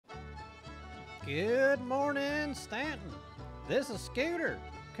Good morning, Stanton. This is Scooter,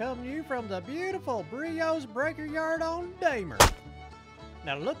 coming to you from the beautiful Brio's Breaker Yard on Damer.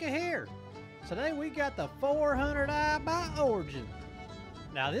 Now look at here. Today we got the 400i by Origin.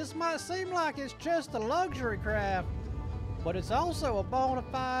 Now this might seem like it's just a luxury craft, but it's also a bona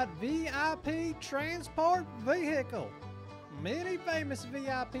fide VIP transport vehicle. Many famous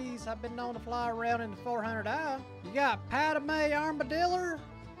VIPs have been known to fly around in the 400i. You got Padme Armadillo,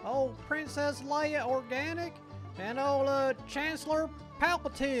 old Princess Leia Organic, and old Chancellor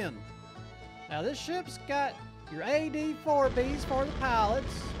Palpatine. Now this ship's got your AD-4Bs for the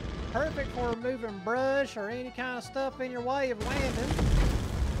pilots, perfect for removing brush or any kind of stuff in your way of landing.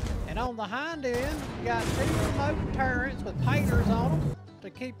 And on the hind end, you got two remote turrets with painters on them to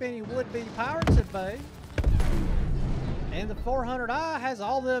keep any would-be pirates at bay. And the 400i has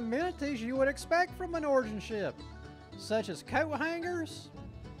all the amenities you would expect from an Origin ship, such as coat hangers,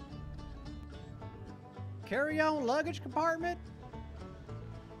 carry-on luggage compartment,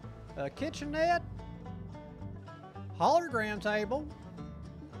 a kitchenette, hologram table,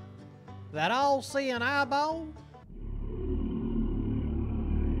 that all-seeing eyeball,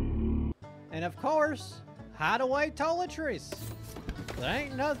 and of course, hideaway toiletries. There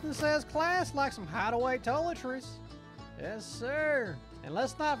ain't nothing that says class like some hideaway toiletries. Yes, sir. And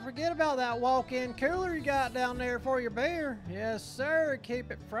let's not forget about that walk-in cooler you got down there for your beer. Yes, sir. Keep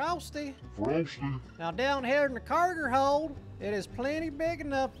it frosty. Frosty. Now down here in the cargo hold, it is plenty big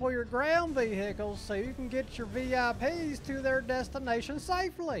enough for your ground vehicles so you can get your VIPs to their destination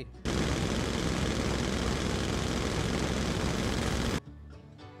safely.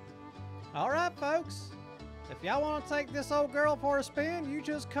 Alright folks, if y'all want to take this old girl for a spin, you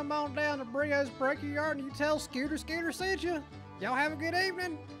just come on down to Brio's Breaker Yard and you tell Scooter sent you. Y'all have a good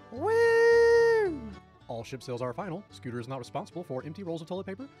evening. Woo! All ship sales are final. Scooter is not responsible for empty rolls of toilet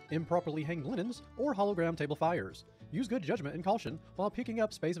paper, improperly hanged linens, or hologram table fires. Use good judgment and caution while picking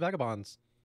up space vagabonds.